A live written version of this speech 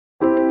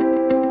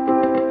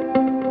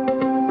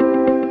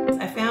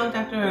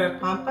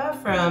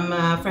from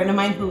a friend of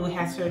mine who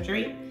had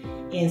surgery.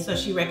 And so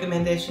she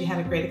recommended, she had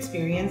a great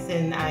experience,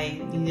 and I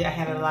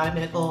had a lot of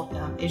medical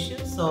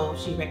issues, so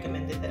she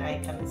recommended that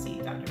I come and see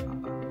Dr.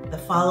 Papa. The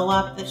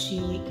follow-up that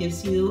she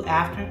gives you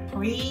after,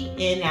 pre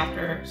and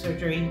after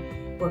surgery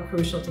were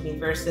crucial to me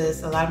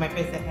versus a lot of my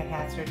friends that had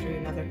had surgery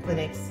in other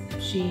clinics.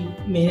 She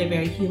made it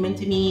very human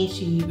to me.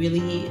 She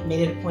really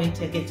made it a point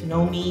to get to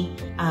know me.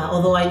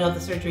 Although I know the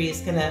surgery is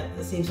kind of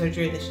the same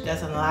surgery that she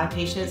does on a lot of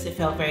patients, it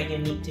felt very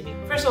unique to me.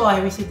 First of all, I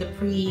received the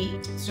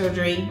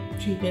pre-surgery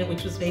treatment,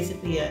 which was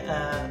basically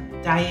a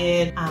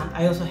diet.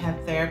 I also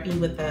had therapy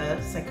with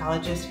a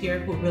psychologist here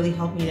who really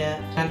helped me to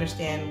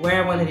understand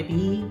where I wanted to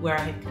be, where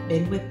I had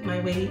been with my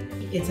weight.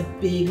 It's a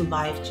big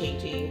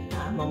life-changing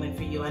moment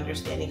for you,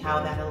 understanding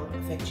how that'll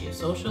affect you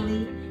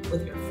socially,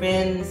 with your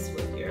friends,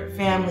 with your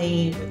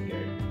family, with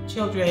your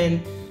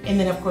children. And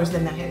then of course,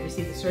 then I had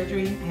received the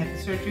surgery. I had the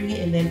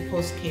surgery and then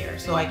post-care.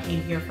 So I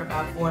came here for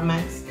about 4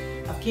 months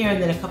of care and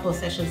then a couple of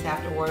sessions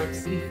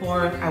afterwards.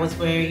 Before I was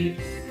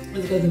worried,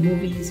 let's go to the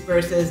movies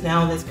versus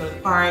now let's go to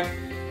the park,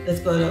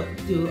 let's go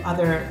to do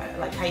other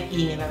like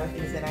hiking and other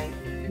things that I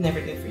never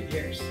did for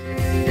years.